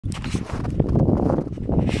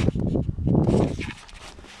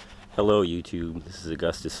Hello YouTube, this is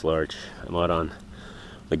AugustusLarch. I'm out on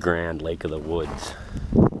the Grand Lake of the Woods.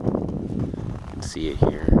 You can see it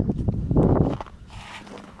here.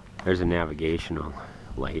 There's a navigational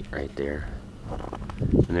light right there.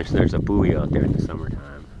 And there's a buoy out there in the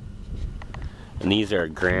summertime. And these are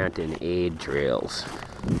grant and aid trails.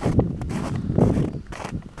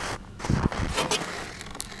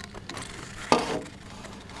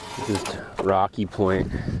 This is Rocky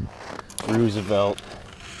Point, Roosevelt,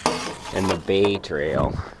 and the Bay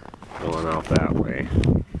Trail going out that way.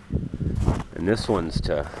 And this one's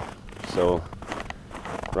to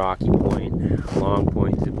Rocky Point, Long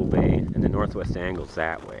Point, Zippel Bay, and the northwest angle's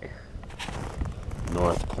that way.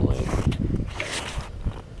 North Point.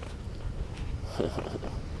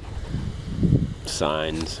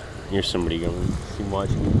 Signs. Here's somebody going. See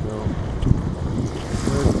watching me go.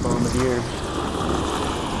 There's the bombardier.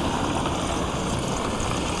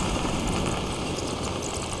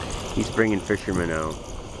 He's bringing fishermen out.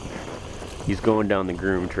 He's going down the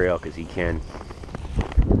Groom Trail because he can.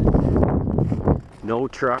 No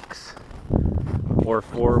trucks or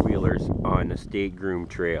four-wheelers on the State Groom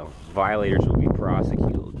Trail. Violators will be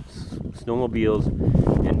prosecuted. Snowmobiles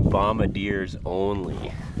and bombardiers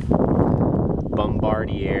only.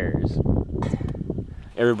 Bombardiers.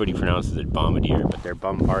 Everybody pronounces it bombardier, but they're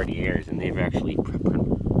bombardiers, and they've actually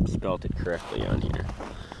spelt it correctly on here.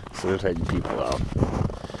 So they're taking people out.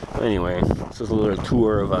 Anyway, this is a little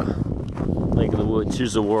tour of a Lake of the Woods.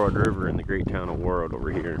 Here's the Warroad River in the great town of Warroad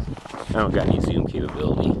over here. I don't got any zoom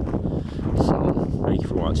capability. So, thank you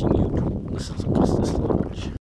for watching YouTube. This is AugustusLarch.